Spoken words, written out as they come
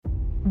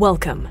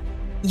Welcome.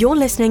 You're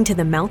listening to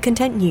the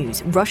Malcontent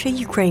News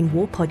Russia-Ukraine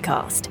War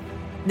podcast,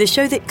 the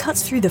show that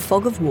cuts through the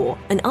fog of war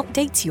and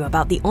updates you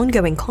about the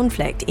ongoing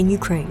conflict in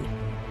Ukraine.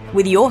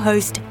 With your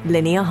host,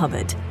 Linnea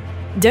Hubbard.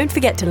 Don't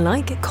forget to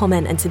like,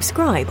 comment, and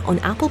subscribe on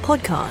Apple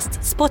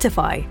Podcasts,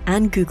 Spotify,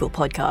 and Google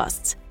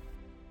Podcasts.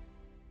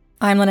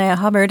 I'm Linnea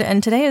Hubbard,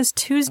 and today is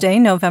Tuesday,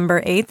 November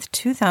 8th,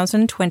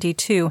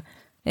 2022.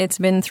 It's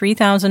been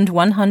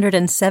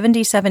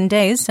 3,177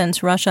 days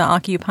since Russia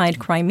occupied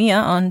Crimea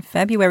on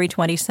February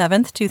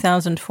 27,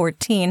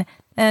 2014,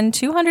 and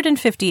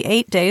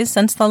 258 days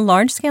since the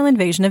large-scale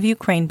invasion of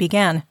Ukraine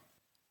began.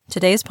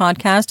 Today's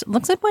podcast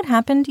looks at what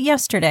happened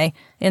yesterday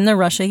in the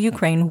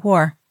Russia-Ukraine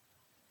war.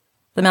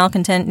 The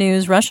Malcontent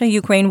News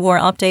Russia-Ukraine War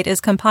Update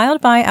is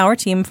compiled by our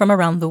team from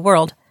around the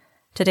world.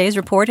 Today's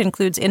report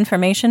includes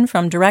information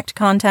from direct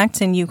contacts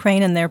in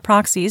Ukraine and their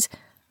proxies,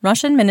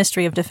 Russian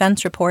Ministry of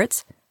Defense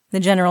reports, the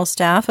General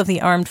Staff of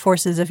the Armed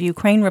Forces of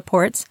Ukraine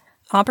reports,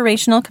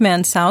 Operational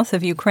Command South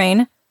of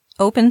Ukraine,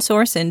 open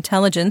source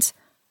intelligence,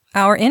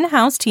 our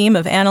in-house team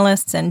of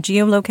analysts and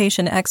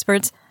geolocation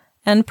experts,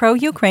 and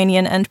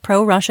pro-Ukrainian and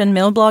pro-Russian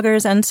mill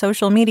bloggers and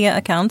social media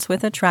accounts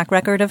with a track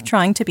record of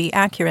trying to be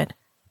accurate.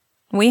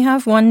 We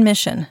have one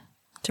mission: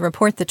 to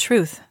report the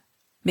truth,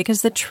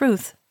 because the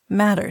truth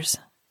matters.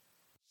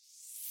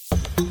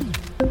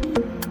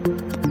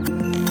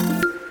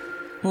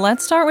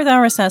 Let's start with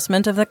our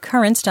assessment of the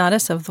current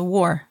status of the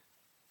war.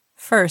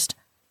 First,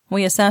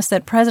 we assess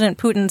that President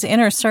Putin's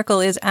inner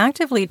circle is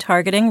actively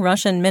targeting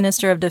Russian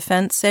Minister of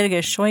Defense Sergei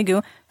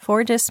Shoigu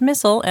for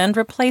dismissal and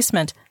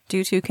replacement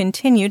due to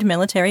continued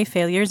military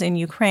failures in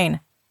Ukraine.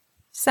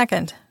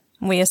 Second,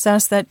 we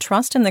assess that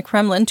trust in the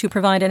Kremlin to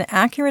provide an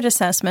accurate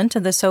assessment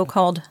of the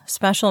so-called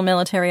special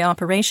military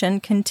operation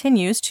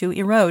continues to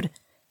erode.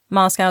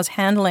 Moscow's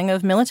handling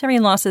of military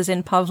losses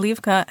in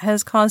Pavlivka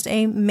has caused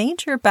a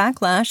major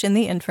backlash in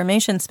the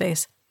information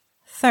space.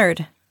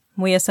 Third,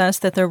 we assess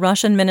that the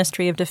Russian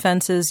Ministry of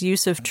Defense's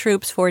use of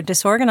troops for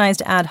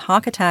disorganized ad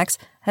hoc attacks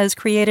has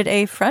created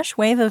a fresh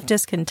wave of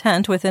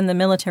discontent within the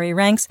military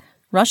ranks,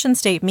 Russian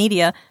state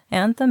media,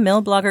 and the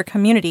mill blogger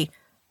community,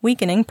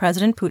 weakening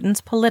President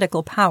Putin's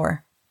political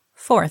power.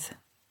 Fourth,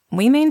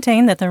 we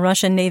maintain that the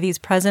Russian Navy's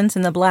presence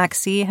in the Black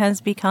Sea has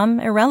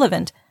become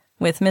irrelevant,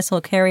 with missile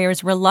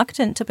carriers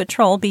reluctant to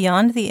patrol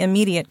beyond the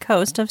immediate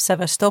coast of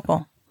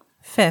Sevastopol.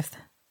 Fifth,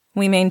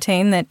 we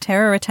maintain that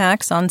terror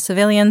attacks on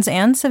civilians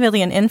and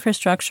civilian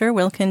infrastructure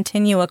will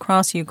continue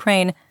across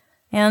Ukraine,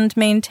 and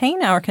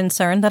maintain our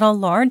concern that a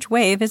large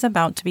wave is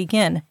about to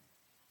begin.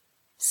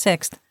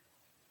 Sixth,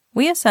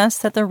 we assess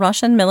that the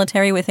Russian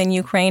military within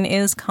Ukraine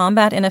is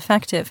combat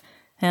ineffective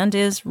and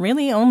is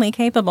really only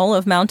capable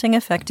of mounting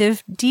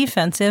effective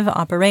defensive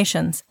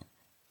operations.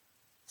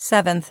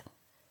 Seventh,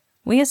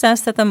 we assess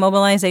that the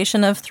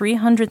mobilization of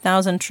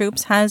 300,000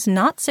 troops has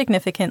not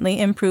significantly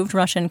improved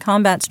Russian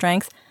combat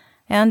strength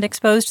and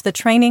exposed the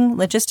training,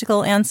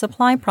 logistical, and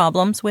supply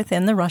problems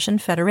within the Russian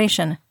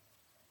Federation.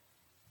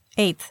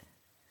 Eighth,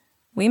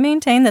 we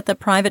maintain that the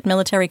private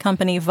military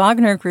company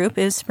Wagner Group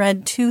is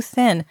spread too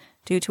thin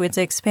due to its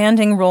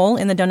expanding role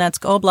in the Donetsk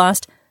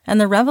Oblast and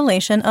the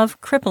revelation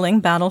of crippling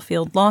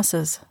battlefield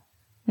losses.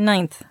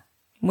 Ninth,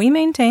 we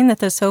maintain that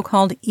the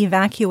so-called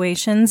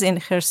evacuations in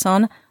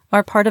Kherson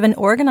are part of an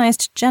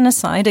organized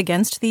genocide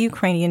against the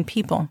Ukrainian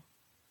people.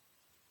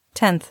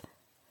 10th,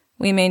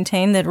 we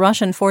maintain that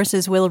Russian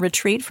forces will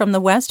retreat from the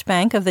west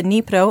bank of the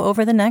Dnipro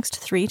over the next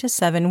 3 to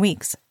 7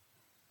 weeks.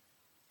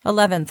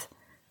 11th,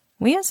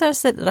 we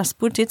assess that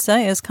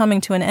Rasputitsa is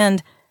coming to an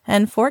end,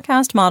 and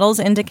forecast models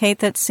indicate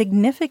that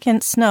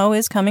significant snow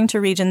is coming to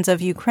regions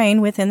of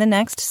Ukraine within the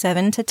next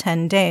 7 to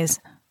 10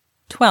 days.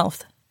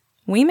 12th,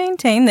 we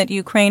maintain that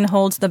Ukraine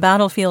holds the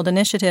battlefield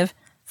initiative,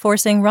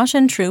 forcing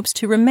Russian troops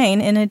to remain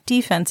in a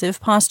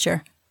defensive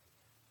posture.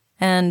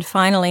 And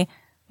finally,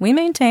 we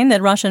maintain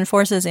that Russian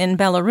forces in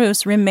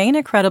Belarus remain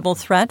a credible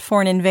threat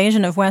for an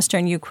invasion of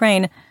western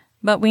Ukraine,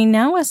 but we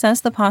now assess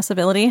the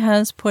possibility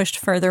has pushed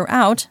further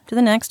out to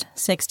the next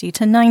 60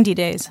 to 90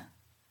 days.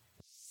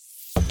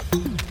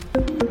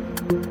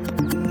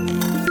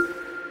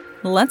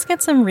 Let's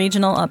get some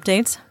regional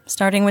updates,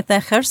 starting with the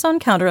Kherson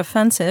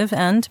counteroffensive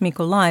and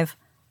Mykolaiv.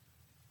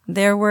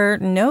 There were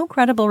no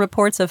credible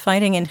reports of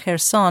fighting in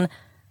Kherson,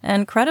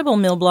 and credible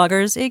mill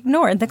bloggers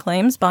ignored the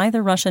claims by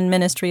the Russian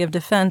Ministry of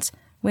Defense,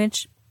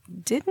 which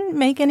didn't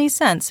make any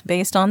sense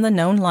based on the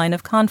known line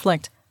of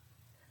conflict.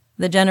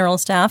 The General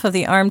Staff of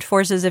the Armed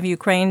Forces of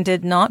Ukraine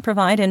did not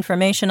provide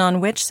information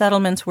on which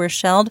settlements were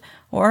shelled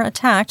or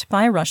attacked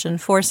by Russian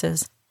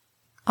forces.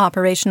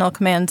 Operational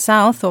Command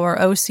South, or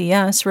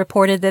OCS,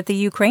 reported that the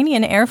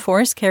Ukrainian Air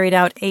Force carried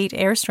out 8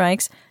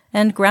 airstrikes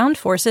and ground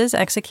forces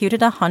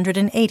executed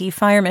 180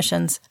 fire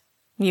missions.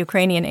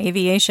 Ukrainian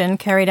aviation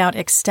carried out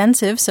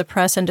extensive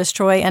suppress and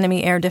destroy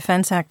enemy air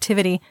defense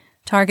activity,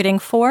 targeting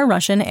 4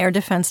 Russian air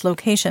defense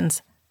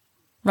locations.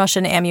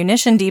 Russian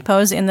ammunition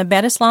depots in the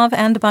Berislav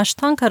and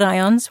Bashtanka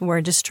rayons were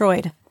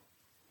destroyed.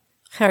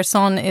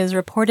 Kherson is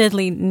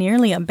reportedly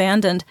nearly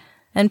abandoned,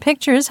 and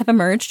pictures have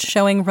emerged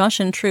showing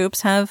Russian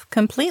troops have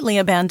completely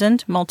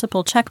abandoned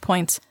multiple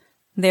checkpoints.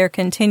 There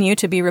continue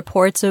to be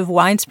reports of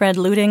widespread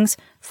lootings,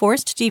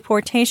 forced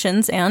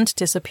deportations, and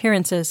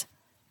disappearances.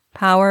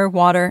 Power,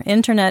 water,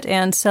 internet,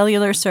 and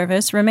cellular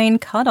service remain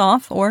cut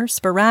off or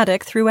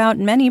sporadic throughout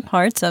many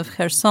parts of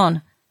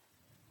Kherson.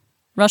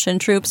 Russian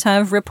troops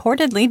have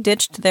reportedly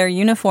ditched their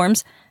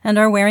uniforms and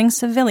are wearing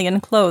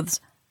civilian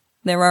clothes.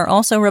 There are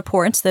also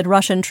reports that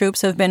Russian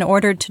troops have been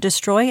ordered to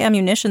destroy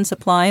ammunition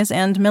supplies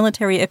and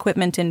military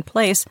equipment in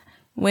place,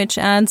 which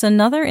adds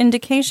another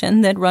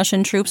indication that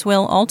Russian troops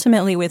will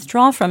ultimately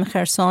withdraw from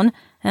Kherson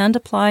and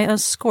apply a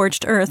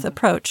scorched earth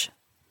approach.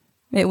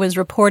 It was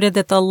reported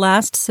that the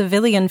last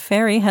civilian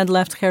ferry had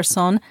left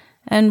Kherson,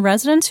 and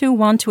residents who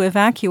want to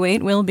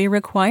evacuate will be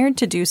required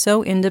to do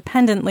so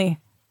independently.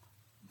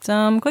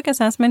 Some quick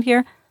assessment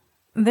here.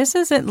 This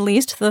is at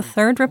least the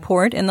third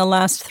report in the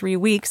last 3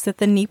 weeks that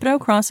the Dnipro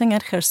crossing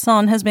at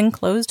Kherson has been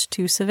closed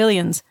to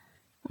civilians.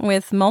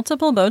 With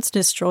multiple boats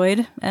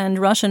destroyed and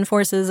Russian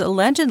forces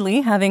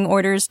allegedly having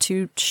orders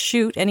to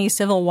shoot any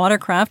civil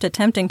watercraft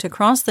attempting to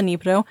cross the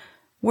Dnipro,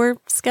 we're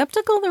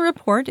skeptical the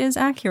report is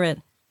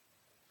accurate.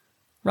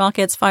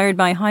 Rockets fired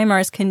by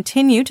HIMARS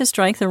continue to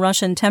strike the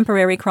Russian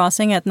temporary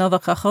crossing at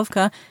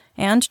Novokakhovka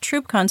and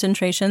troop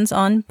concentrations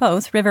on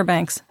both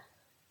riverbanks.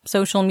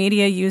 Social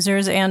media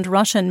users and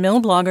Russian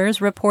mill bloggers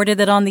reported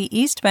that on the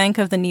east bank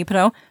of the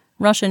Dnipro,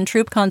 Russian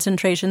troop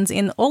concentrations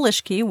in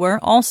Oleshki were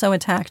also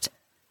attacked.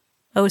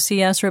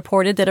 OCS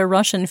reported that a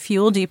Russian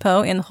fuel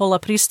depot in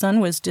Holopristan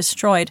was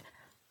destroyed.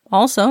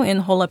 Also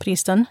in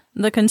Holopristan,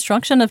 the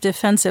construction of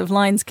defensive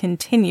lines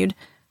continued,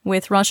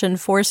 with Russian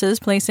forces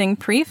placing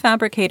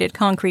prefabricated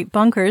concrete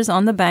bunkers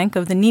on the bank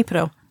of the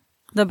Dnipro.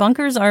 The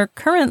bunkers are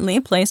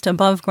currently placed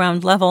above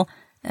ground level,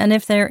 and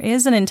if there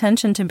is an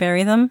intention to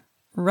bury them,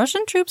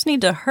 Russian troops need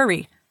to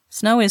hurry.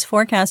 Snow is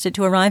forecasted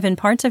to arrive in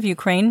parts of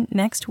Ukraine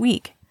next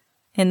week.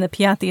 In the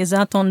Piaty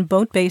Zaton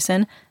boat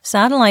basin,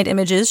 satellite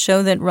images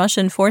show that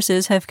Russian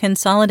forces have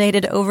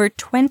consolidated over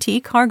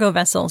 20 cargo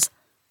vessels.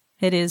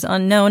 It is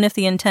unknown if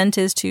the intent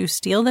is to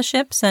steal the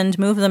ships and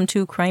move them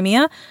to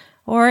Crimea,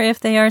 or if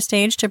they are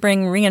staged to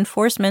bring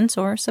reinforcements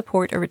or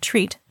support a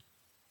retreat.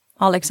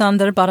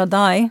 Alexander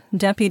Baradai,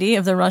 deputy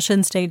of the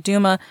Russian State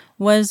Duma,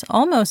 was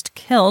almost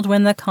killed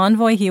when the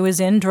convoy he was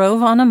in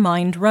drove on a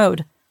mined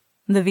road.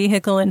 The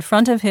vehicle in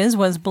front of his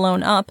was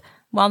blown up,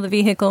 while the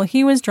vehicle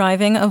he was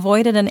driving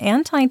avoided an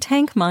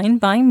anti-tank mine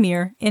by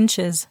mere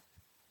inches.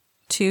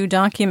 2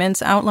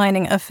 documents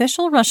outlining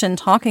official Russian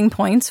talking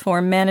points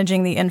for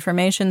managing the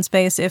information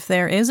space if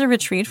there is a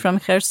retreat from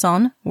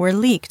Kherson were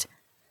leaked.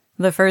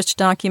 The first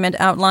document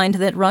outlined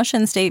that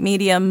Russian state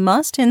media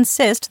must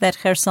insist that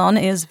Kherson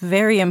is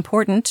very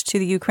important to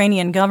the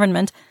Ukrainian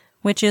government,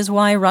 which is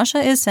why Russia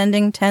is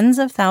sending tens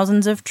of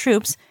thousands of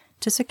troops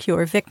to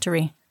secure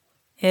victory.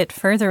 It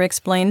further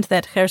explained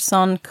that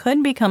Kherson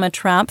could become a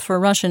trap for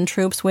Russian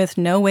troops with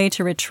no way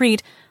to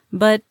retreat,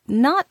 but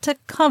not to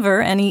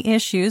cover any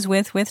issues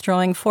with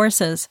withdrawing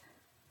forces.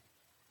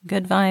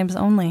 Good vibes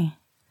only.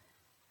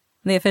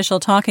 The official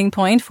talking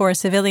point for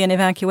civilian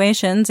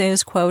evacuations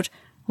is, quote,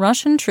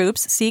 Russian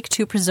troops seek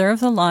to preserve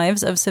the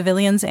lives of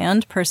civilians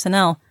and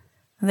personnel.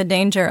 The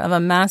danger of a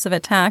massive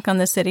attack on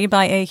the city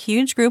by a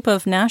huge group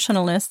of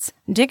nationalists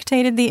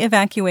dictated the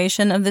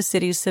evacuation of the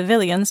city's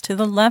civilians to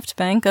the left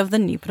bank of the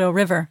Dnipro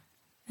River.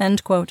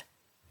 End quote.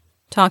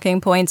 Talking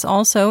points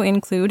also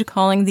include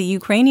calling the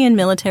Ukrainian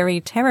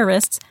military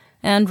terrorists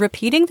and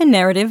repeating the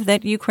narrative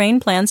that Ukraine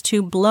plans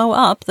to blow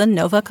up the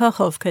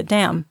Novokakhovka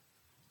Dam.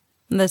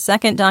 The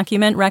second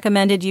document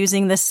recommended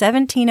using the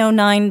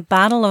 1709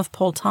 Battle of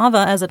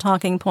Poltava as a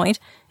talking point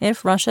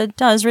if Russia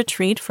does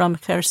retreat from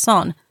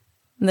Kherson.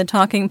 The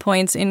talking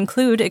points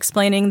include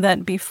explaining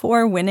that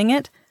before winning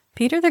it,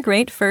 Peter the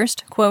Great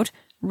first, quote,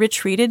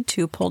 retreated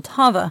to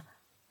Poltava,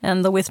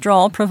 and the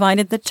withdrawal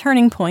provided the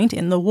turning point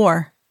in the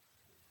war.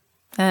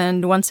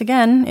 And once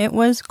again, it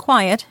was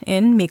quiet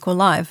in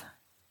Mykolaiv.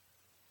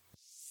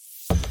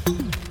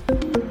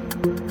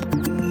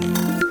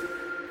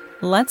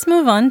 Let's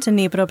move on to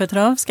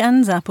Dnipropetrovsk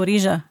and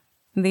Zaporizhzhia.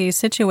 The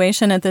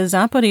situation at the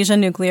Zaporizhzhia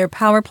nuclear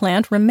power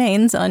plant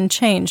remains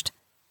unchanged.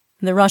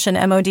 The Russian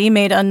MOD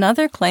made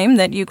another claim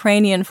that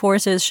Ukrainian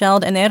forces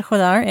shelled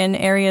Enerhodar in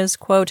areas,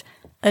 quote,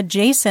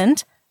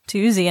 adjacent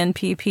to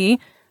ZNPP,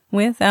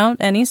 without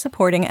any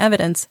supporting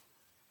evidence.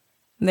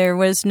 There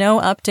was no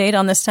update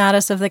on the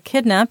status of the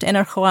kidnapped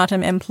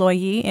Enerhoatom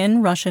employee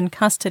in Russian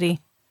custody.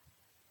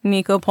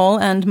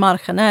 Nikopol and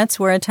Marhanets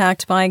were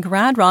attacked by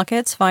Grad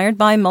rockets fired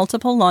by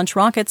Multiple Launch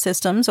Rocket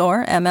Systems,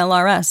 or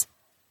MLRS.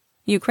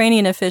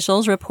 Ukrainian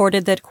officials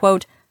reported that,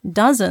 quote,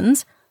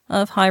 dozens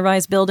of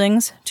high-rise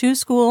buildings, 2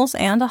 schools,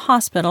 and a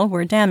hospital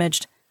were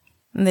damaged.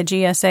 The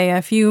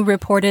GSAFU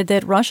reported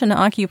that Russian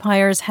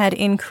occupiers had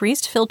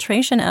increased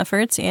filtration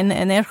efforts in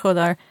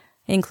Enerhodar,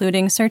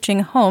 including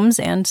searching homes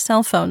and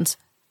cell phones.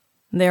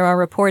 There are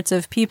reports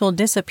of people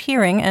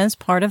disappearing as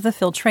part of the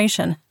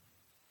filtration.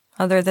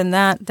 Other than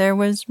that, there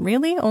was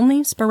really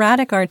only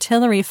sporadic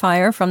artillery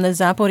fire from the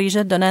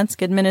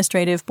Zaporizhzhia-Donetsk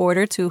administrative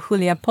border to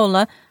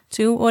Huliapola,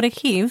 to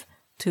Orekhiv,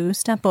 to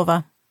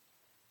Stepova.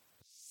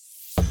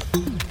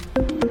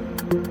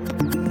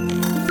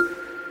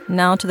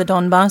 Now to the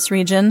Donbas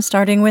region,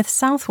 starting with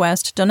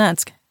southwest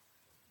Donetsk.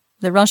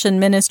 The Russian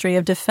Ministry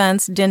of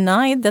Defense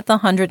denied that the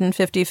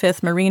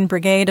 155th Marine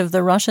Brigade of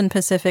the Russian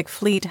Pacific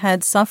Fleet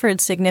had suffered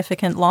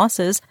significant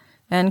losses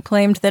and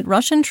claimed that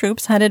Russian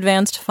troops had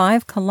advanced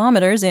 5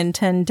 kilometers in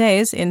 10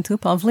 days into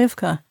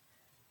Pavlivka.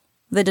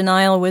 The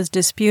denial was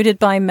disputed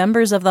by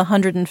members of the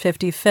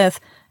 155th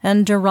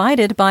and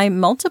derided by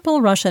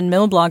multiple Russian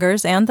mill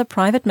bloggers and the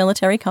private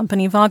military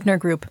company Wagner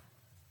Group.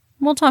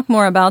 We'll talk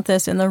more about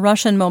this in the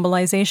Russian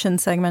mobilization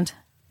segment.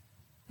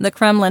 The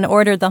Kremlin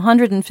ordered the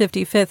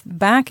 155th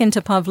back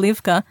into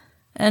Pavlivka,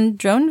 and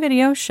drone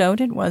video showed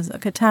it was a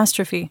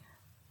catastrophe.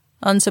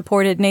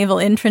 Unsupported naval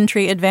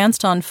infantry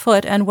advanced on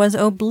foot and was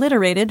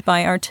obliterated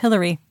by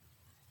artillery.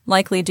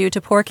 Likely due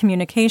to poor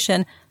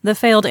communication, the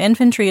failed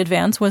infantry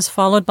advance was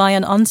followed by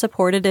an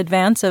unsupported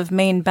advance of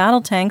main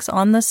battle tanks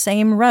on the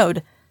same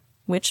road,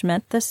 which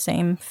met the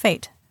same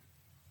fate.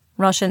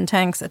 Russian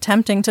tanks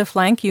attempting to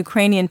flank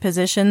Ukrainian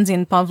positions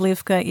in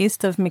Pavlivka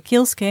east of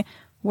Mikilske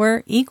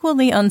were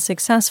equally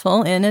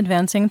unsuccessful in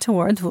advancing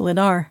toward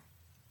Vuhledar.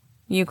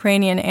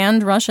 Ukrainian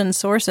and Russian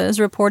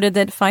sources reported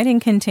that fighting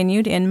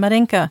continued in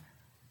Marinka.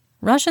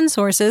 Russian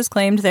sources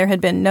claimed there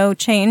had been no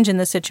change in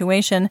the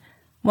situation,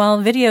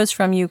 while videos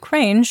from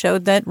Ukraine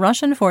showed that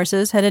Russian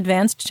forces had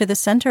advanced to the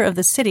center of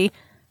the city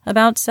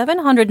about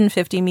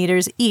 750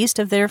 meters east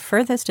of their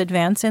furthest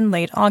advance in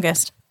late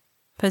August.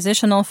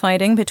 Positional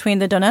fighting between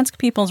the Donetsk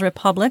People's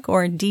Republic,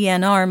 or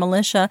DNR,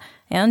 militia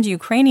and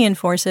Ukrainian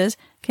forces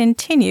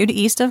continued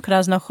east of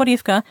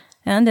Krasnohorivka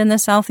and in the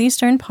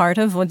southeastern part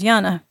of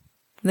Vodyana.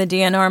 The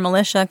DNR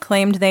militia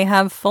claimed they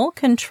have full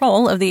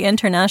control of the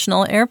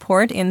international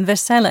airport in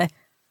Vesele.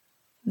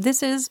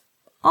 This is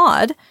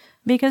odd,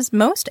 because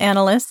most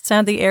analysts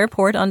had the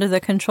airport under the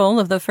control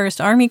of the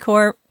 1st Army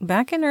Corps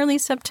back in early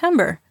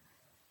September.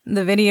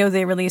 The video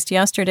they released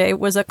yesterday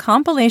was a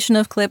compilation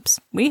of clips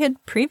we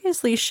had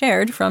previously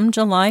shared from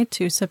July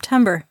to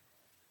September.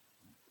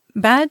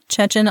 Bad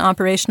Chechen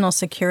operational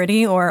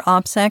security, or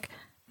OPSEC,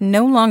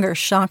 no longer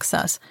shocks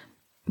us,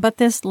 but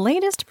this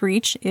latest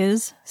breach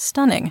is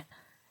stunning.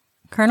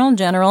 Colonel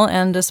General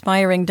and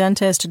aspiring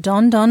dentist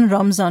Dondon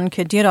Ramzan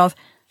Kadyrov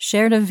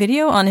shared a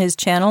video on his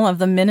channel of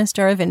the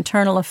Minister of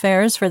Internal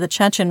Affairs for the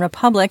Chechen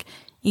Republic,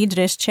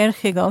 Idris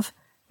Cherchigov,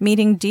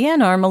 meeting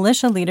DNR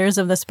militia leaders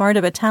of the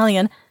Sparta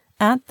Battalion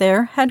at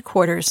their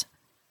headquarters.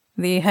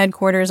 The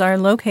headquarters are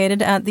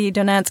located at the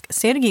Donetsk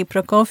Sergei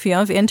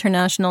Prokofiev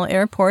International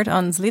Airport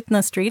on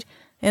Zlitna Street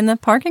in the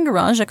parking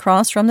garage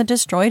across from the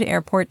destroyed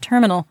airport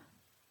terminal.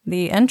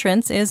 The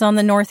entrance is on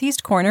the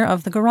northeast corner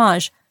of the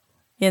garage.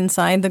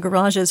 Inside the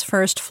garage's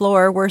first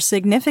floor were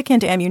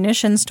significant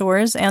ammunition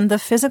stores and the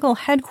physical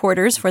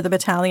headquarters for the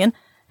battalion,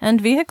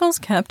 and vehicles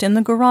kept in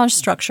the garage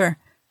structure.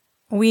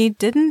 We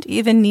didn't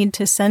even need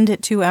to send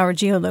it to our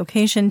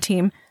geolocation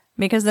team,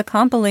 because the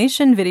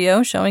compilation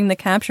video showing the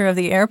capture of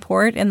the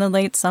airport in the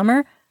late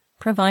summer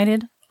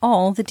provided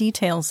all the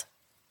details.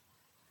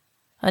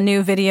 A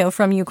new video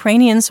from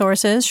Ukrainian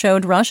sources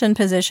showed Russian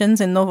positions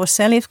in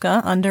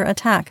Novoselivka under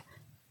attack.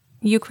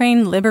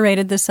 Ukraine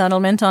liberated the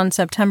settlement on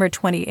September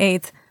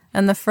 28th,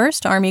 and the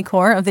 1st Army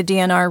Corps of the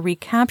DNR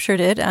recaptured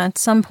it at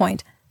some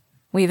point.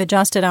 We've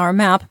adjusted our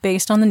map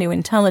based on the new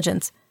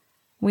intelligence.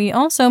 We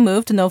also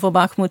moved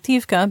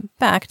Novobakhmutivka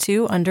back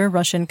to under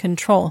Russian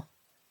control.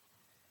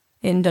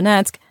 In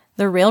Donetsk,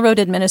 the railroad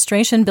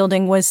administration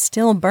building was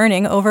still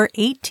burning over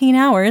 18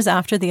 hours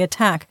after the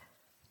attack.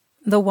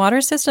 The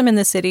water system in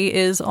the city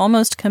is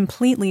almost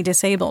completely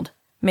disabled,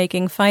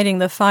 making fighting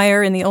the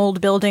fire in the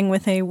old building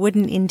with a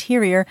wooden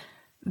interior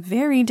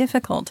very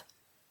difficult.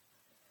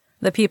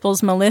 The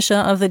People's Militia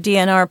of the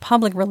DNR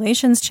Public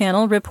Relations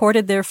Channel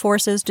reported their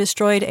forces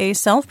destroyed a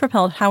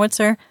self-propelled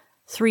howitzer,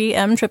 3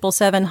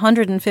 M777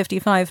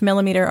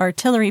 155mm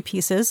artillery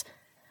pieces,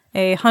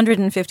 a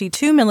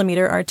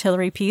 152mm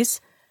artillery piece,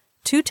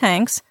 2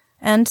 tanks,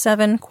 and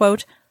 7,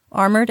 quote,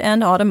 armored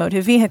and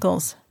automotive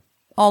vehicles.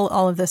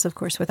 All of this, of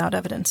course, without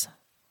evidence.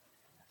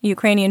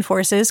 Ukrainian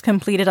forces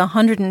completed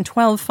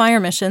 112 fire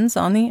missions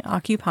on the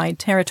occupied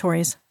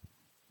territories.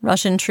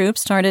 Russian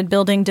troops started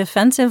building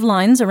defensive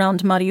lines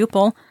around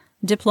Mariupol,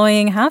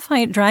 deploying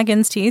half-height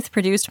dragon's teeth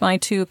produced by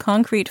 2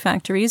 concrete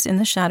factories in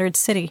the shattered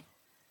city.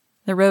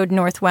 The road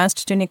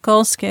northwest to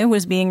Nikolske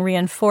was being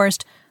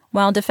reinforced,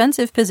 while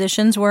defensive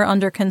positions were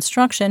under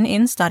construction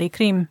in Stary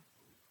Krim.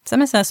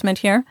 Some assessment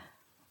here.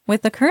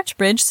 With the Kerch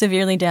Bridge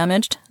severely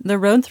damaged, the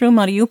road through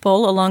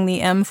Mariupol along the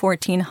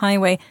M14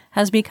 highway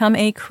has become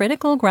a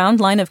critical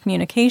ground line of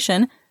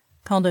communication,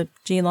 called a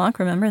GLOC,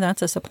 remember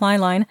that's a supply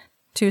line,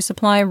 to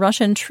supply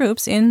Russian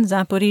troops in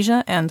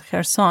Zaporizhia and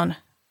Kherson.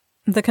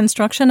 The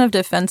construction of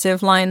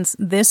defensive lines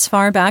this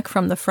far back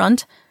from the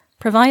front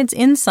provides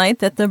insight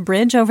that the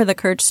bridge over the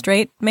Kerch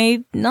Strait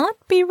may not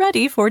be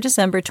ready for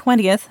December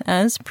 20th,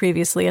 as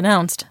previously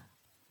announced.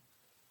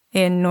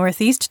 In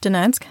northeast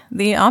Donetsk,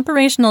 the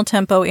operational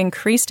tempo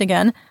increased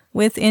again,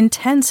 with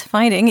intense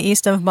fighting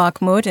east of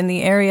Bakhmut in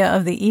the area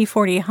of the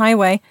E40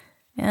 highway,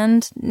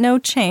 and no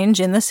change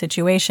in the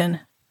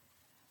situation.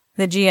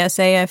 The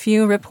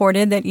GSAFU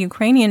reported that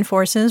Ukrainian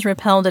forces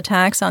repelled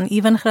attacks on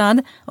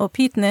Ivanhrad,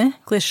 Opitne,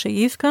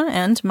 Klishchiivka,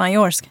 and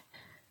Mayorsk.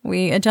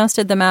 We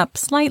adjusted the map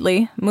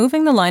slightly,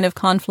 moving the line of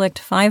conflict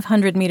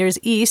 500 meters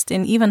east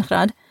in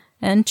Ivanhrad,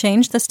 and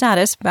changed the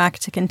status back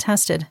to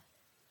contested.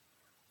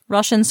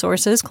 Russian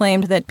sources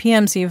claimed that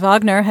PMC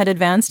Wagner had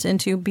advanced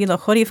into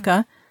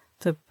Bilohorivka,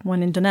 the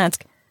one in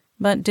Donetsk,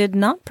 but did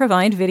not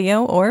provide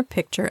video or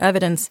picture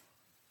evidence.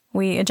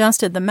 We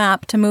adjusted the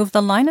map to move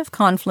the line of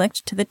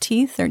conflict to the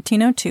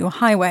T-1302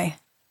 highway.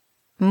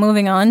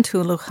 Moving on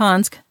to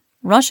Luhansk,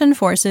 Russian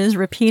forces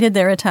repeated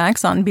their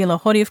attacks on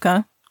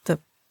Bilohorivka, the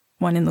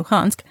one in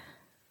Luhansk,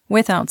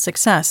 without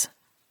success.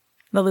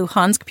 The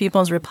Luhansk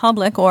People's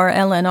Republic, or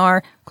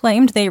LNR,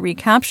 claimed they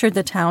recaptured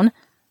the town,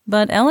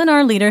 but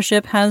LNR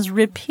leadership has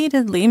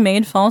repeatedly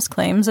made false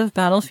claims of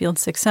battlefield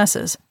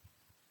successes.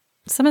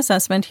 Some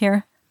assessment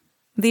here.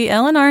 The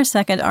LNR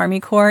 2nd Army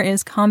Corps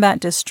is combat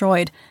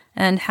destroyed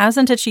and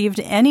hasn't achieved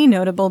any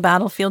notable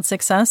battlefield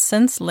success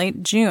since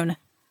late June.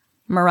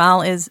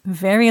 Morale is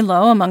very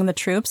low among the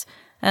troops,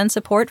 and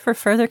support for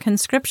further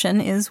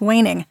conscription is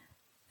waning.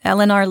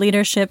 LNR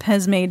leadership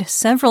has made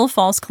several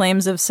false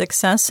claims of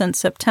success since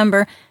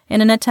September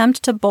in an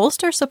attempt to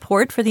bolster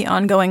support for the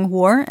ongoing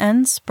war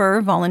and spur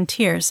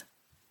volunteers.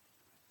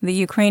 The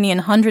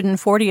Ukrainian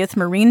 140th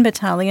Marine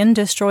Battalion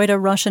destroyed a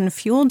Russian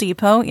fuel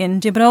depot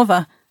in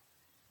Dibrova.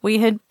 We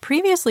had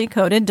previously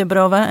coded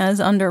Dibrova as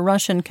under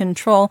Russian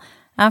control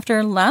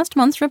after last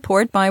month's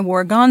report by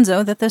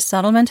Wargonzo that the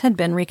settlement had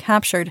been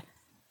recaptured.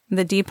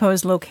 The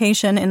depot's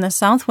location in the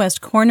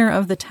southwest corner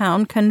of the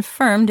town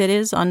confirmed it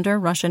is under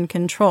Russian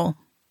control.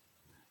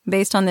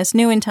 Based on this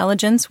new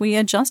intelligence, we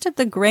adjusted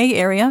the gray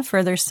area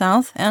further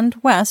south and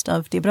west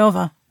of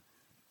Dibrova.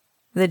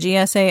 The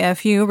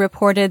GSAFU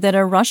reported that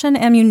a Russian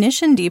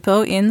ammunition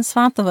depot in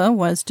Svatova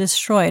was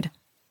destroyed.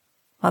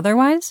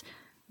 Otherwise,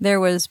 there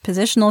was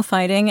positional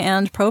fighting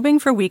and probing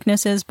for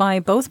weaknesses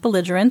by both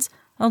belligerents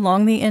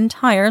along the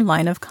entire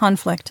line of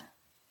conflict.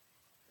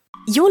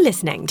 You're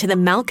listening to the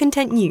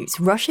Malcontent News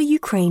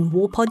Russia-Ukraine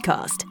War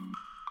Podcast.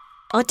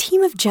 Our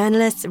team of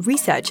journalists,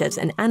 researchers,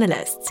 and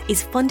analysts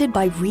is funded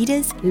by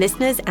readers,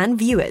 listeners, and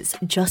viewers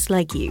just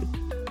like you.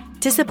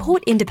 To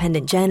support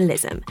independent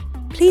journalism,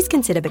 please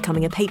consider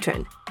becoming a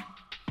patron.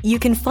 You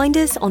can find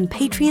us on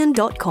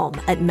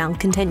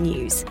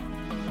patreon.com/malcontentnews.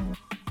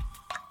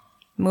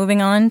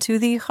 Moving on to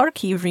the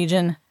Kharkiv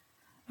region.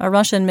 A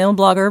Russian mill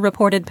blogger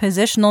reported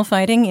positional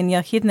fighting in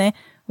Yakhidne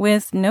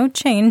with no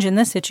change in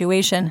the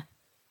situation.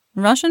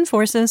 Russian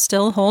forces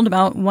still hold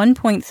about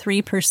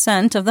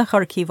 1.3% of the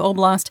Kharkiv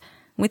Oblast,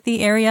 with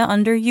the area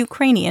under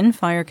Ukrainian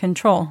fire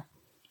control.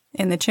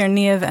 In the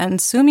Chernihiv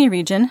and Sumy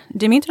region,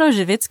 Dmytro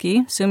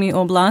Zhivitsky, Sumy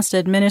Oblast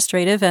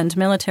administrative and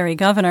military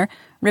governor,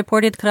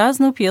 reported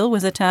Krasnopil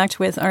was attacked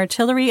with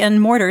artillery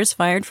and mortars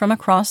fired from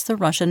across the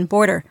Russian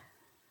border.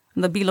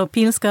 The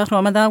Bilopilska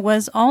Hromada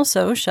was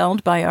also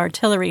shelled by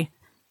artillery.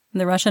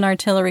 The Russian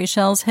artillery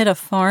shells hit a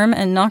farm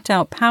and knocked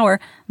out power,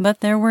 but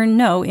there were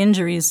no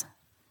injuries.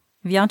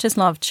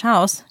 Vyacheslav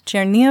Chaus,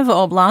 Chernihiv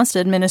Oblast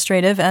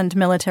administrative and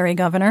military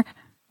governor,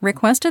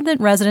 requested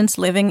that residents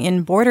living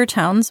in border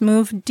towns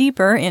move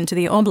deeper into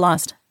the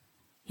oblast.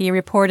 He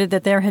reported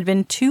that there had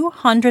been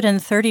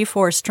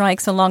 234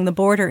 strikes along the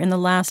border in the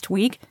last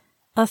week,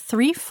 a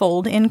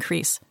threefold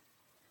increase.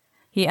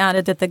 He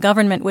added that the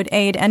government would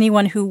aid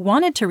anyone who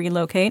wanted to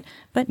relocate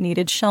but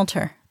needed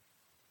shelter.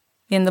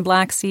 In the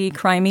Black Sea,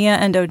 Crimea,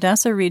 and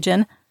Odessa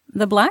region,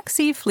 the Black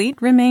Sea Fleet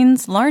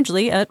remains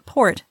largely at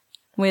port,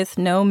 with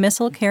no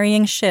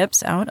missile-carrying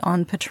ships out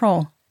on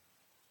patrol.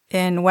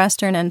 In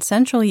western and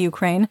central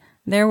Ukraine,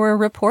 there were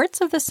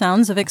reports of the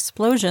sounds of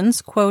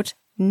explosions, quote,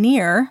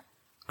 near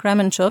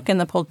Kremenchuk in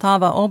the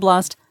Poltava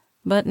Oblast,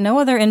 but no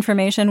other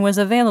information was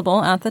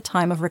available at the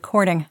time of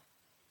recording.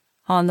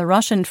 On the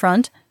Russian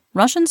front,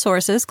 Russian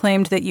sources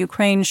claimed that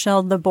Ukraine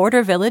shelled the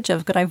border village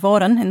of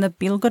Graivoron in the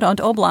Belgorod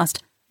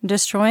Oblast,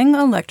 destroying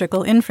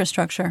electrical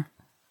infrastructure.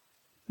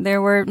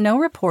 There were no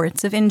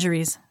reports of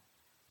injuries.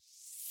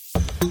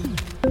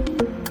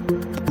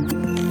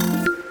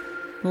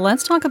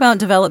 Let's talk about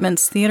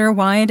developments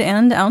theater-wide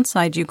and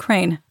outside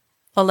Ukraine.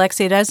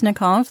 Alexei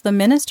Reznikov, the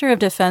Minister of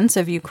Defense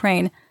of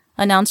Ukraine,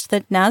 announced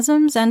that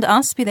NASAMS and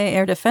Aspide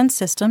air defense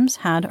systems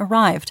had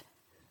arrived.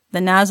 The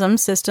NASAMS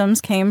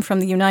systems came from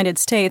the United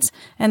States,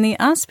 and the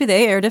Aspide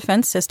air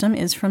defense system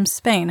is from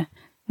Spain.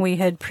 We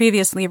had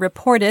previously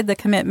reported the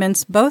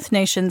commitments both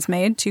nations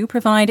made to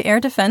provide air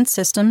defense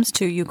systems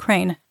to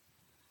Ukraine.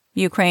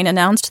 Ukraine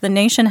announced the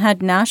nation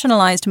had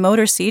nationalized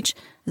Motor Sich,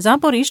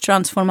 Zaporizh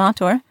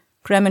Transformator,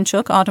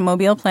 Kremenchuk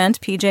Automobile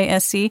Plant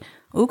PJSC,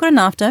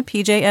 Ukranafta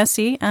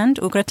PJSC, and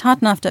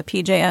Ukrtatnafta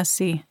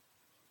PJSC.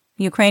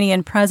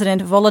 Ukrainian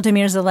President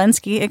Volodymyr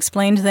Zelensky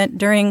explained that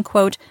during,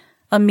 quote,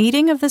 a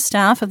meeting of the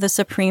staff of the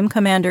Supreme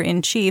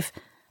Commander-in-Chief,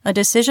 a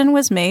decision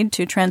was made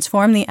to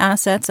transform the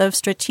assets of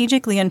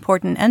strategically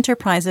important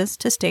enterprises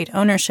to state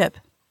ownership.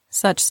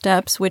 Such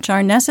steps, which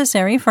are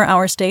necessary for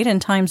our state in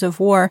times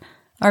of war,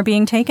 are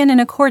being taken in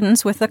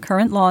accordance with the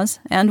current laws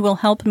and will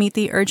help meet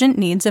the urgent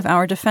needs of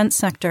our defense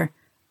sector.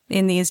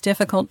 In these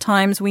difficult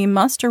times, we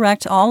must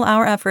direct all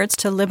our efforts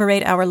to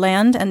liberate our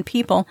land and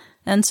people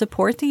and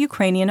support the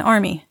Ukrainian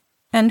army."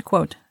 End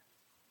quote.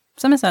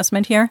 Some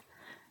assessment here.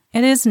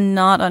 It is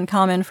not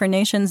uncommon for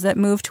nations that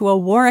move to a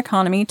war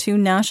economy to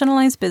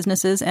nationalize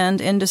businesses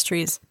and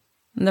industries.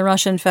 The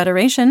Russian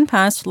Federation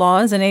passed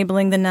laws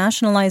enabling the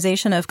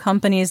nationalization of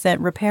companies that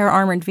repair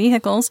armored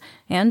vehicles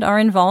and are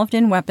involved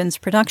in weapons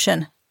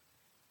production.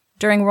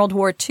 During World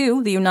War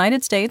II, the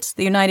United States,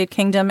 the United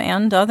Kingdom,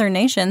 and other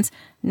nations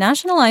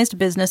nationalized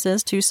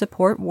businesses to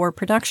support war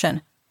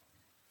production.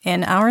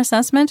 In our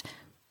assessment,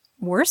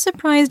 we're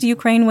surprised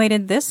Ukraine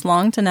waited this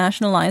long to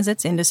nationalize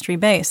its industry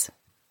base.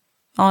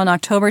 On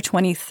October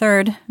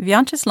 23rd,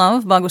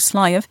 Vyacheslav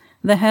Boguslayev,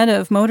 the head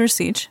of Motor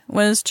Sich,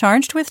 was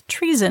charged with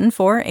treason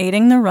for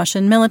aiding the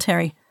Russian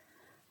military.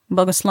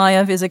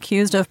 Boguslayev is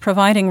accused of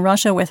providing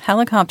Russia with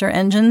helicopter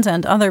engines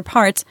and other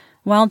parts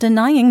while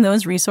denying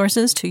those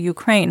resources to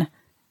Ukraine.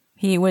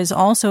 He was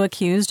also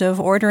accused of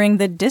ordering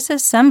the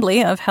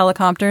disassembly of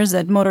helicopters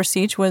that Motor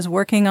Sich was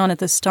working on at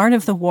the start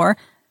of the war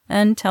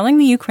and telling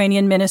the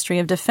Ukrainian Ministry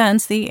of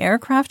Defense the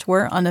aircraft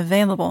were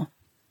unavailable.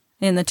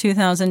 In the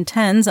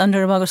 2010s,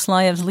 under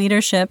Boguslayev's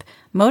leadership,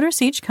 Motor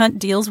Sich cut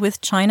deals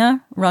with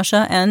China,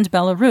 Russia, and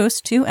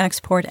Belarus to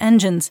export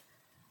engines.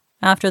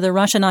 After the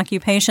Russian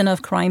occupation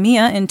of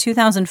Crimea in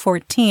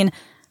 2014,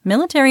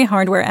 military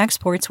hardware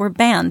exports were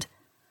banned.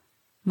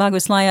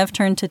 Boguslayev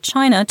turned to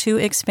China to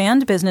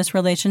expand business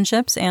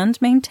relationships and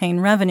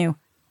maintain revenue.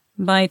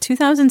 By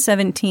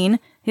 2017,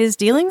 his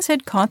dealings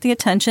had caught the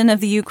attention of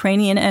the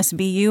Ukrainian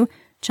SBU,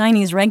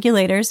 Chinese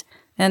regulators,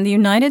 and the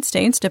United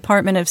States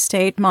Department of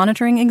State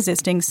monitoring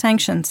existing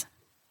sanctions.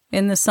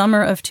 In the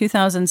summer of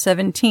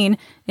 2017,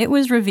 it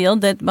was revealed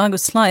that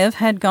Boguslayev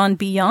had gone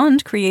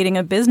beyond creating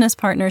a business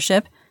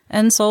partnership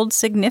and sold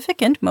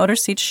significant Motor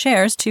Sich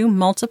shares to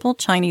multiple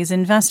Chinese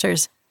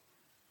investors.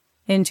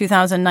 In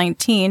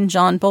 2019,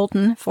 John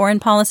Bolton, foreign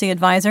policy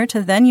advisor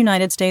to then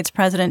United States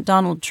President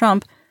Donald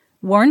Trump,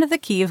 warned the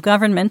Kyiv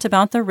government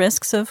about the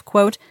risks of,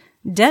 quote,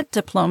 debt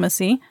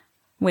diplomacy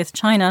with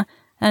China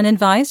and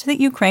advised that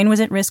Ukraine was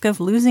at risk of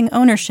losing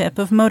ownership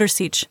of Motor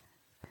Sich.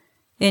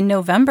 In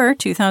November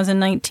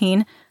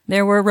 2019,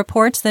 there were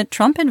reports that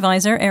Trump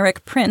advisor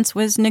Eric Prince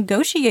was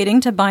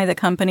negotiating to buy the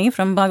company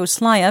from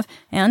Boguslayev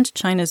and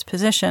China's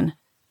position.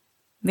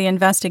 The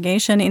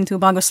investigation into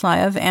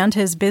Boguslayev and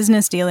his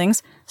business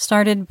dealings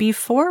started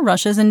before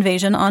Russia's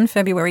invasion on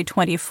February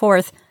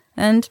 24th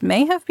and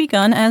may have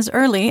begun as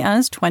early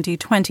as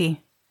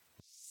 2020.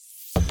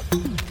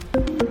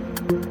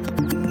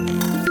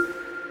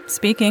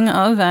 Speaking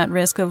of at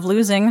risk of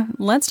losing,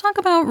 let's talk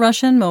about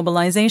Russian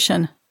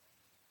mobilization.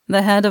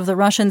 The head of the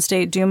Russian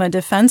State Duma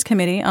Defense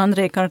Committee,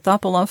 Andrei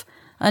Kartapolov,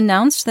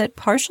 announced that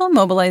partial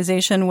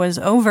mobilization was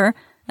over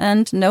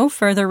and no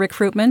further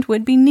recruitment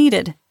would be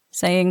needed,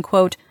 saying,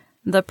 quote,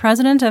 "The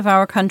President of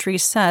our country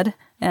said,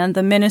 and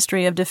the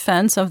Ministry of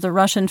Defense of the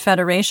Russian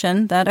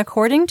Federation, that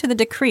according to the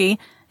decree,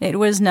 it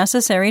was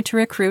necessary to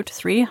recruit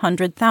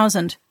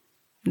 300,000.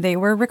 They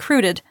were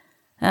recruited,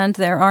 and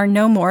there are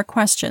no more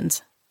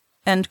questions."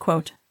 End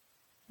quote.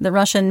 The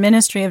Russian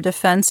Ministry of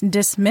Defense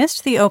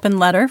dismissed the open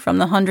letter from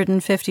the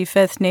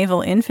 155th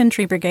Naval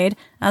Infantry Brigade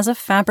as a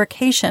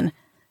fabrication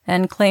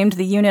and claimed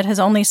the unit has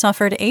only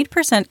suffered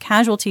 8%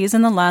 casualties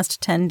in the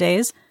last 10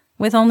 days,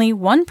 with only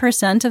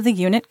 1% of the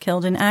unit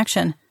killed in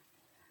action.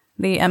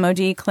 The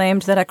MOD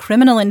claimed that a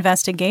criminal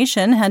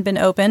investigation had been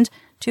opened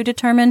to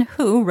determine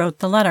who wrote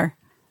the letter.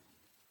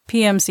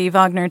 PMC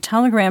Wagner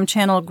Telegram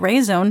channel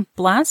Grayzone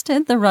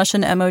blasted the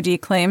Russian MOD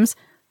claims,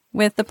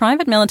 with the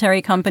private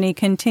military company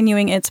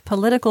continuing its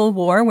political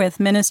war with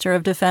Minister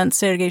of Defense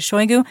Sergei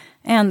Shoigu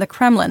and the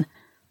Kremlin.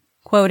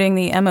 Quoting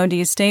the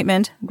MOD's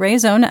statement,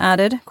 Grayzone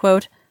added,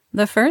 quote,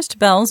 "The first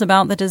bells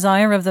about the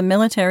desire of the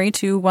military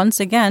to once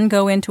again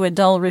go into a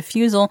dull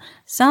refusal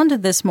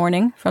sounded this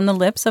morning from the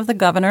lips of the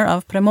governor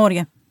of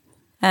Primorye.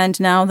 And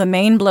now the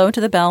main blow to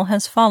the bell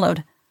has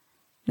followed.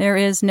 There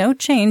is no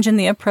change in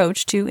the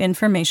approach to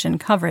information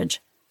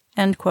coverage."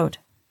 End quote.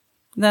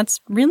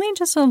 That's really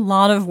just a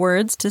lot of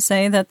words to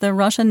say that the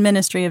Russian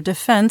Ministry of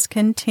Defense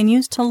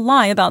continues to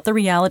lie about the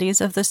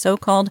realities of the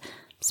so-called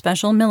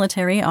special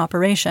military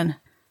operation.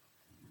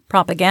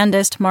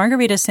 Propagandist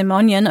Margarita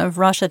Simonyan of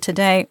Russia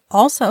Today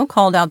also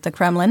called out the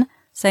Kremlin,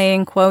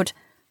 saying, quote,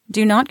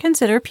 "Do not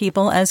consider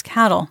people as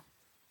cattle.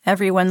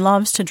 Everyone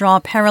loves to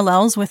draw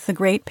parallels with the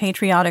Great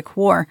Patriotic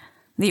War,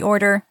 the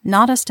order,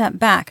 not a step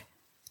back,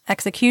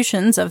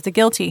 executions of the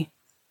guilty."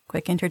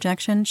 Quick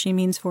interjection, she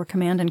means for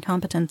command and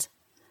competence.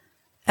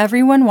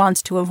 Everyone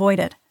wants to avoid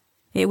it.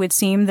 It would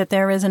seem that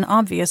there is an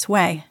obvious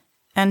way.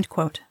 End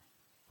quote.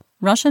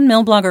 Russian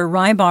mill blogger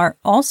Rybar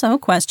also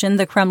questioned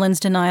the Kremlin's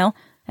denial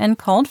and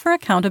called for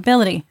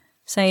accountability,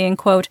 saying,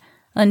 quote,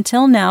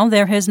 "Until now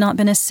there has not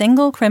been a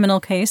single criminal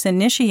case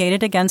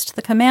initiated against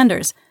the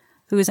commanders,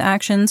 whose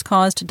actions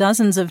caused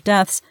dozens of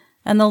deaths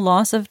and the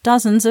loss of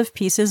dozens of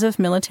pieces of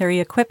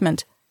military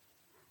equipment.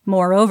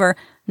 Moreover,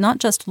 not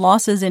just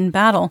losses in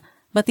battle,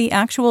 but the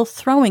actual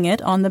throwing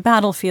it on the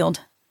battlefield."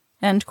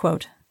 End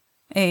quote.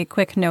 A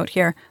quick note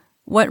here.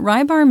 What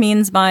Rybar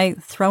means by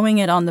throwing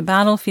it on the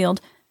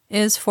battlefield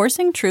is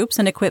forcing troops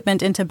and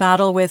equipment into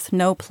battle with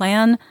no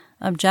plan,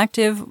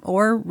 objective,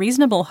 or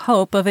reasonable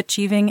hope of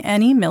achieving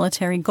any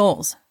military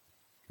goals.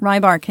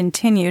 Rybar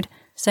continued,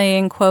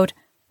 saying, quote,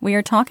 "We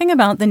are talking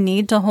about the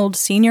need to hold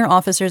senior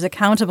officers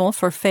accountable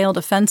for failed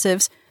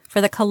offensives,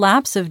 for the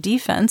collapse of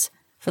defense,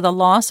 for the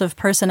loss of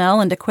personnel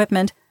and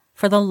equipment,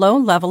 for the low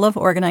level of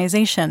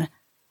organization.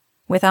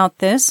 Without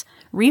this,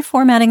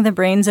 reformatting the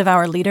brains of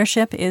our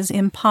leadership is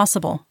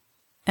impossible."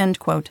 End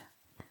quote.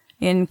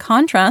 In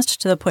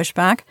contrast to the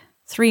pushback,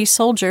 3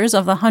 soldiers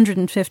of the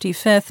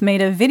 155th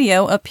made a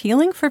video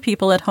appealing for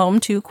people at home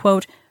to,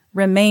 quote,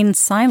 "remain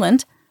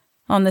silent"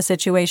 on the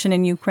situation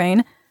in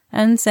Ukraine,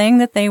 and saying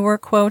that they were,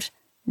 quote,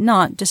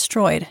 "not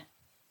destroyed."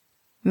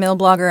 Mill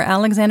blogger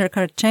Alexander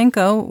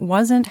Karchenko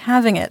wasn't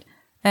having it,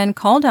 and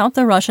called out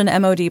the Russian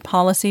MOD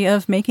policy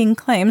of making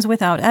claims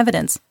without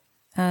evidence,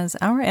 as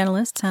our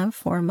analysts have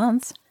for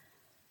months,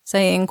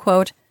 saying,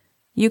 quote,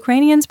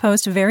 "Ukrainians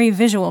post very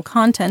visual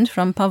content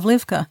from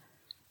Pavlivka,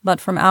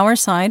 but from our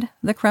side,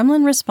 the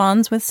Kremlin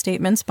responds with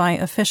statements by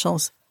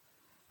officials.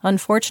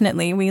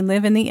 Unfortunately, we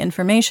live in the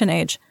information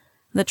age.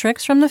 The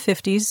tricks from the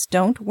 50s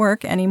don't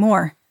work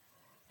anymore.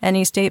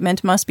 Any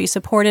statement must be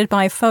supported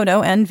by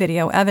photo and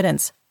video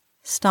evidence.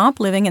 Stop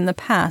living in the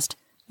past.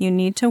 You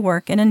need to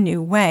work in a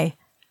new way."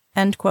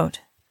 End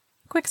quote.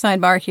 Quick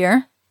sidebar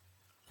here.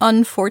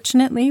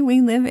 Unfortunately, we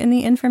live in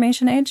the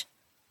information age?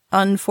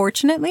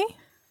 Unfortunately?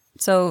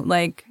 So,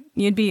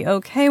 you'd be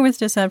okay with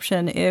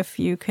deception if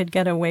you could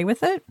get away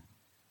with it?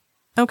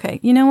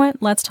 Okay, you know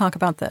what? Let's talk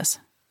about this.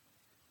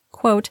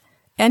 Quote,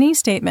 "Any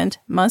statement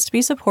must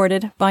be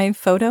supported by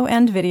photo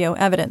and video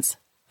evidence."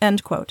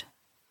 End quote.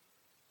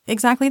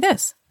 Exactly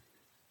this.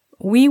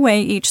 We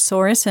weigh each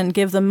source and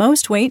give the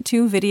most weight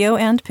to video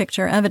and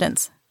picture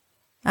evidence.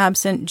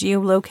 Absent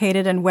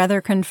geolocated and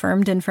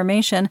weather-confirmed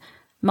information,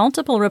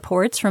 multiple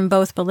reports from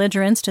both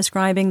belligerents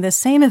describing the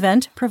same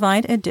event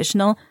provide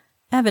additional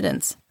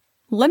evidence.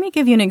 Let me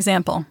give you an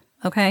example,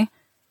 okay?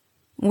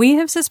 We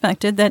have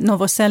suspected that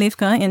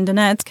Novoselivka in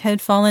Donetsk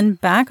had fallen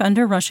back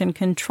under Russian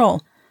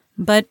control,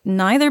 but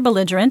neither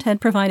belligerent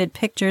had provided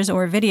pictures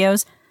or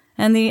videos,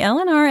 and the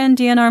LNR and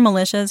DNR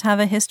militias have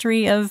a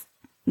history of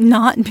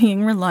not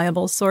being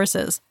reliable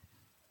sources.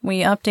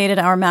 We updated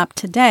our map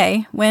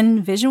today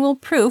when visual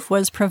proof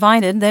was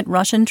provided that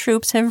Russian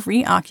troops have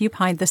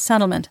reoccupied the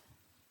settlement.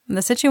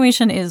 The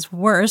situation is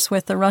worse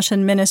with the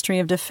Russian Ministry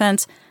of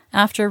Defense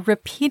after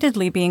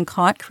repeatedly being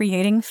caught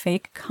creating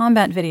fake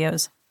combat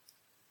videos.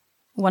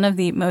 One of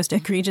the most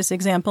egregious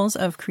examples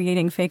of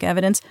creating fake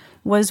evidence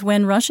was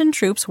when Russian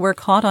troops were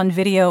caught on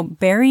video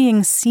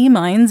burying sea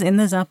mines in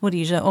the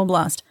Zaporizhzhia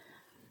Oblast.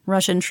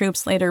 Russian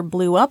troops later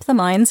blew up the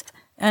mines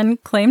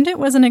and claimed it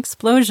was an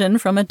explosion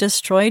from a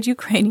destroyed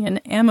Ukrainian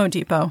ammo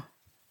depot.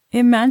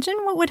 Imagine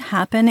what would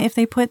happen if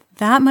they put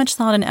that much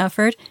thought and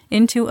effort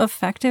into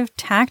effective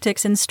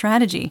tactics and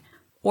strategy,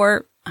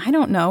 or, I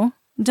don't know,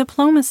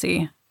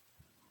 diplomacy.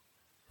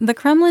 The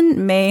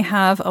Kremlin may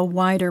have a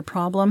wider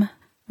problem,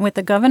 with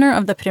the governor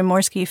of the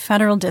Primorsky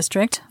Federal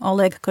District,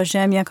 Oleg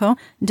Kozhemyako,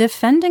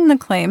 defending the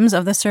claims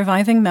of the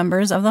surviving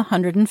members of the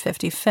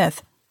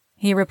 155th.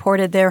 He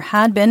reported there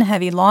had been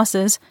heavy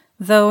losses,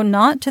 though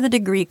not to the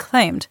degree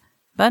claimed,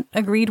 but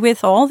agreed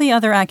with all the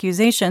other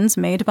accusations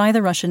made by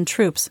the Russian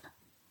troops.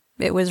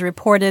 It was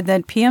reported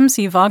that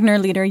PMC Wagner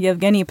leader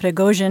Yevgeny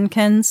Prigozhin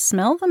can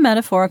smell the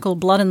metaphorical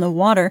blood in the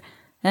water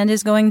and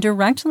is going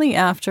directly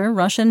after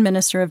Russian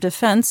Minister of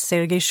Defense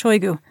Sergei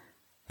Shoigu.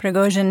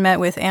 Prigozhin met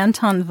with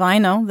Anton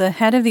Vaino, the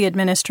head of the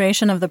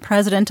administration of the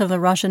President of the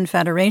Russian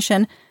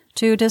Federation,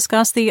 to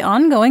discuss the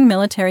ongoing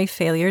military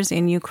failures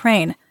in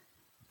Ukraine.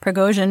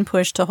 Prigozhin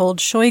pushed to hold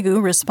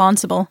Shoigu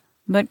responsible,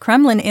 but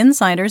Kremlin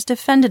insiders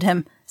defended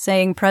him,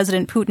 saying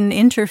President Putin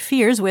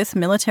interferes with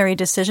military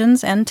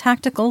decisions and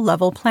tactical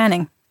level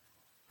planning.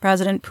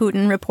 President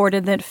Putin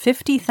reported that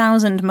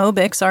 50,000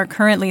 Mobiks are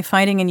currently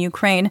fighting in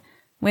Ukraine,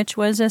 which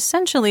was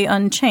essentially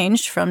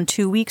unchanged from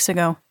 2 weeks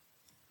ago.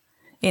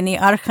 In the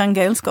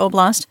Arkhangelsk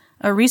Oblast,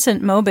 a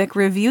recent Mobik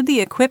reviewed the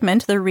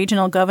equipment the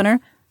regional governor,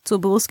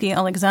 Tsubulsky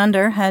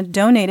Alexander, had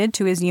donated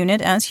to his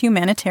unit as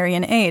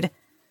humanitarian aid.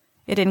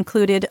 It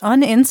included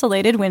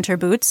uninsulated winter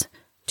boots,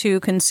 2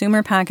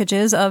 consumer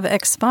packages of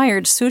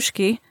expired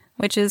sushki,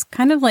 which is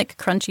kind of like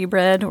crunchy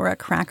bread or a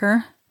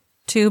cracker,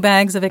 2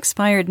 bags of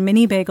expired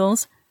mini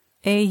bagels,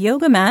 a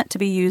yoga mat to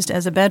be used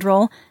as a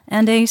bedroll,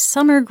 and a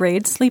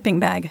summer-grade sleeping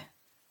bag.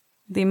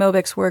 The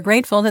Mobiks were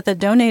grateful that the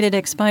donated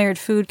expired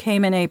food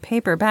came in a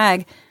paper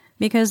bag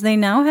because they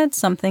now had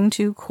something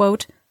to,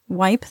 quote,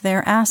 wipe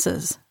their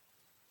asses.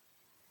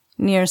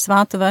 Near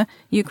Svatova,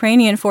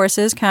 Ukrainian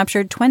forces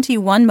captured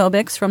 21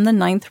 Mobiks from the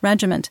 9th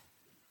Regiment.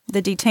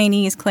 The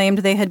detainees claimed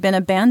they had been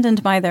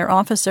abandoned by their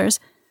officers,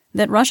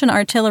 that Russian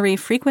artillery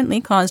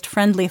frequently caused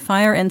friendly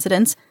fire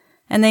incidents,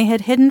 and they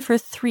had hidden for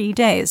 3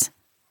 days.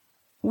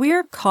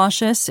 We're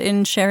cautious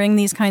in sharing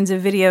these kinds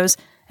of videos,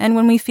 and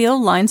when we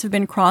feel lines have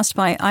been crossed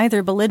by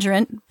either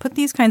belligerent, put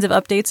these kinds of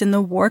updates in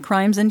the War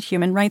Crimes and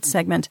Human Rights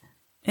segment.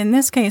 In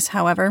this case,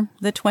 however,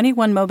 the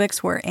 21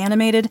 Mobics were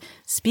animated,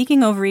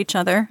 speaking over each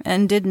other,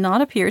 and did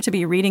not appear to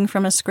be reading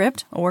from a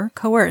script or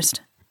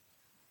coerced.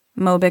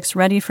 Mobics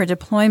ready for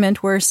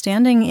deployment were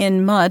standing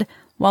in mud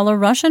while a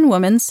Russian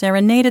woman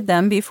serenaded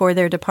them before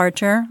their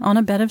departure on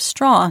a bed of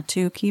straw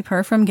to keep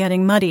her from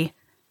getting muddy.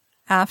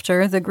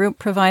 After, the group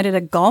provided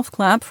a golf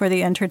clap for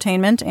the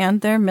entertainment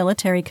and their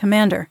military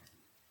commander.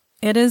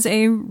 It is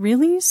a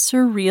really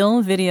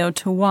surreal video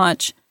to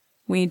watch.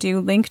 We do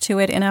link to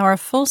it in our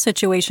full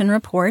situation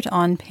report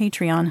on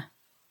Patreon.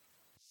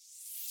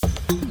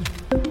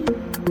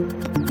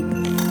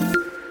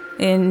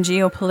 In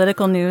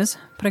geopolitical news,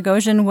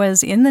 Prigozhin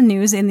was in the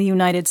news in the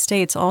United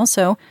States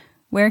also,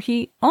 where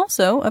he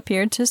also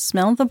appeared to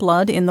smell the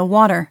blood in the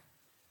water.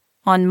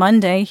 On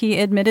Monday, he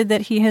admitted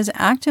that he has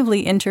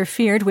actively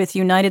interfered with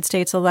United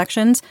States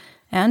elections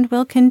and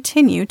will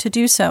continue to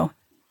do so.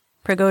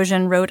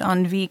 Prigozhin wrote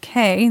on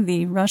VK,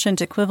 the Russian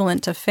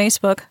equivalent to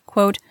Facebook,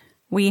 quote,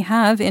 "We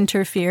have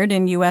interfered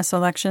in U.S.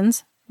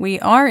 elections. We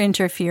are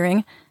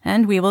interfering,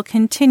 and we will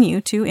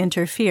continue to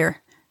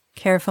interfere.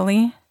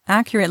 Carefully,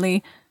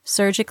 accurately,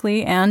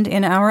 surgically, and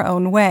in our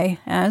own way,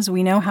 as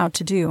we know how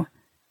to do.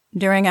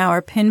 During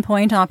our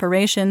pinpoint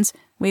operations,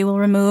 we will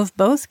remove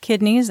both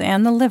kidneys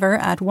and the liver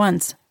at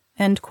once,"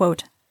 end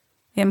quote,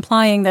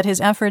 implying that his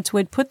efforts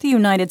would put the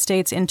United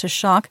States into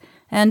shock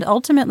and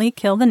ultimately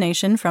kill the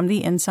nation from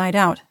the inside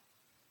out.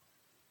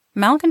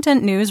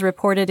 Malcontent News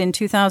reported in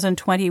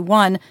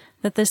 2021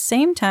 that the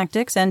same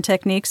tactics and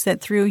techniques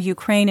that threw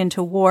Ukraine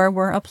into war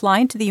were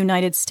applied to the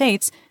United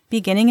States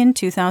beginning in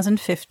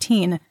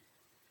 2015.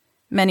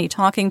 Many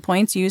talking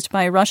points used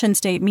by Russian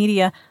state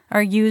media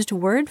are used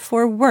word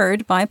for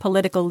word by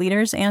political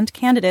leaders and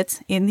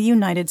candidates in the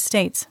United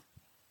States.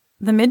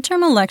 The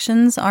midterm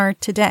elections are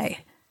today,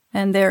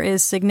 and there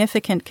is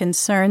significant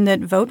concern that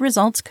vote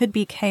results could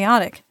be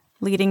chaotic,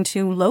 leading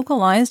to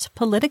localized,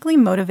 politically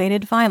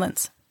motivated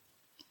violence.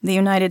 The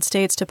United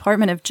States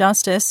Department of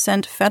Justice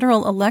sent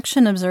federal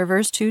election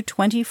observers to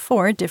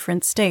 24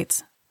 different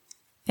states.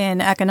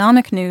 In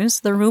economic news,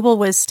 the ruble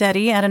was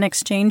steady at an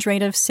exchange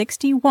rate of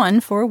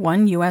 61 for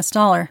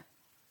 $1.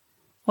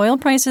 Oil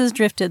prices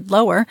drifted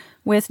lower,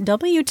 with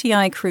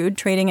WTI crude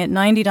trading at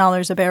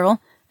 $90 a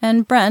barrel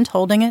and Brent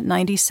holding at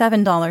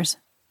 $97.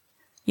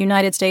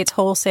 United States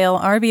wholesale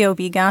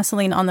RBOB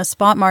gasoline on the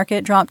spot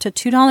market dropped to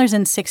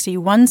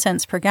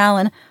 $2.61 per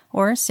gallon,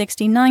 or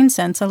 69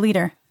 cents a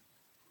liter.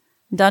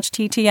 Dutch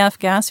TTF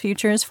gas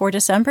futures for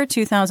December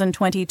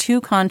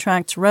 2022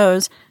 contracts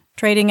rose,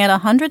 trading at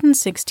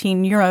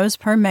 €116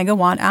 per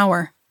megawatt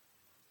hour.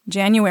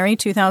 January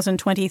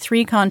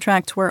 2023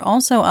 contracts were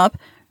also up,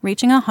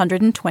 reaching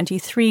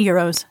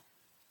 €123.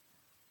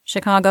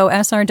 Chicago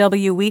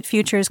SRW wheat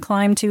futures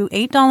climbed to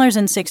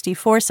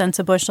 $8.64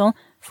 a bushel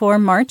for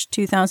March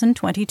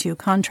 2022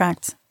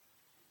 contracts.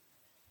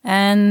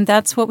 And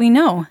that's what we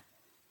know.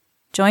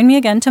 Join me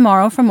again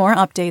tomorrow for more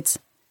updates.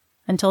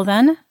 Until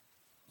then,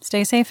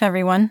 stay safe,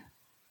 everyone.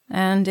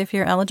 And if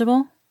you're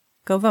eligible,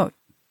 go vote.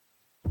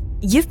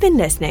 You've been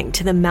listening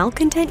to the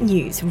Malcontent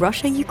News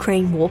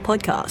Russia-Ukraine War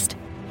podcast.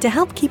 To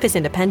help keep us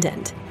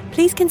independent,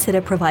 please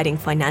consider providing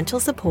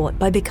financial support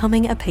by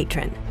becoming a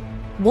patron.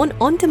 Want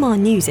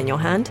on-demand news in your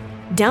hand?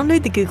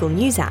 Download the Google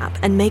News app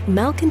and make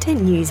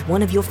Malcontent News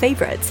one of your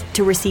favorites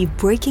to receive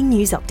breaking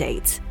news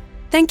updates.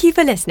 Thank you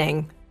for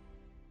listening.